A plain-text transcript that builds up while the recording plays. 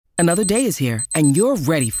Another day is here, and you're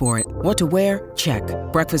ready for it. What to wear? Check.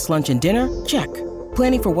 Breakfast, lunch, and dinner? Check.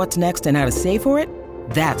 Planning for what's next and how to save for it?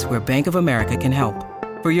 That's where Bank of America can help.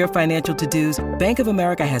 For your financial to-dos, Bank of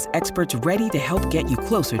America has experts ready to help get you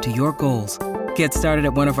closer to your goals. Get started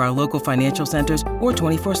at one of our local financial centers or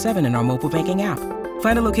 24/7 in our mobile banking app.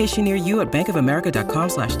 Find a location near you at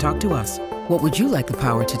bankofamerica.com/talktous. What would you like the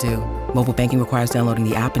power to do? Mobile banking requires downloading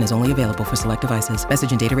the app and is only available for select devices.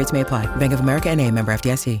 Message and data rates may apply. Bank of America N.A., member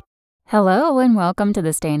FDIC. Hello and welcome to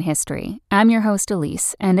This Day in History. I'm your host,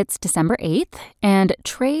 Elise, and it's December 8th, and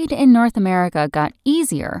trade in North America got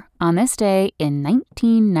easier on this day in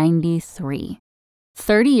 1993.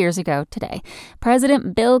 30 years ago today,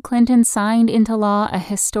 President Bill Clinton signed into law a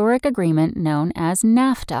historic agreement known as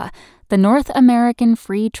NAFTA. The North American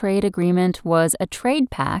Free Trade Agreement was a trade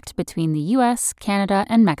pact between the U.S., Canada,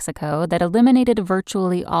 and Mexico that eliminated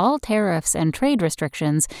virtually all tariffs and trade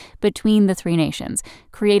restrictions between the three nations,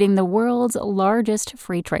 creating the world's largest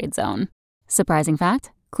free trade zone. Surprising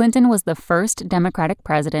fact, Clinton was the first Democratic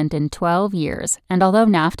president in 12 years, and although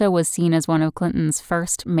NAFTA was seen as one of Clinton's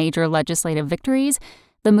first major legislative victories,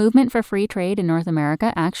 the movement for free trade in North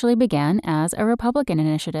America actually began as a Republican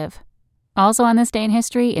initiative. Also on this day in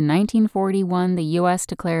history, in 1941, the U.S.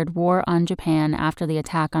 declared war on Japan after the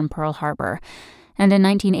attack on Pearl Harbor. And in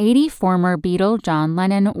 1980, former Beatle John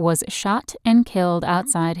Lennon was shot and killed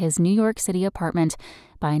outside his New York City apartment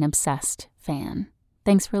by an obsessed fan.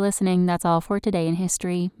 Thanks for listening. That's all for Today in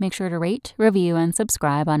History. Make sure to rate, review, and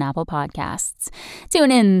subscribe on Apple Podcasts.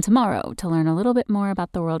 Tune in tomorrow to learn a little bit more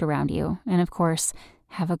about the world around you. And of course,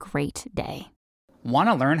 have a great day. Want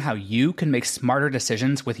to learn how you can make smarter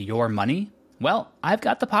decisions with your money? Well, I've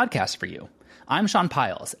got the podcast for you. I'm Sean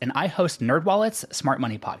Piles, and I host NerdWallet's Smart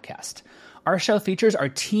Money Podcast. Our show features our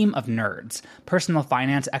team of nerds, personal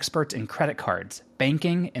finance experts in credit cards,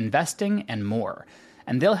 banking, investing, and more.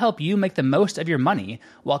 And they'll help you make the most of your money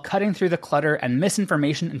while cutting through the clutter and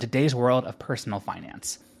misinformation in today's world of personal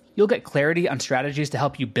finance. You'll get clarity on strategies to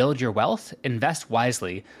help you build your wealth, invest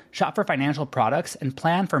wisely, shop for financial products, and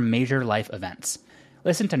plan for major life events.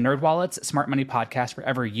 Listen to NerdWallet's Smart Money Podcast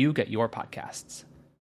wherever you get your podcasts.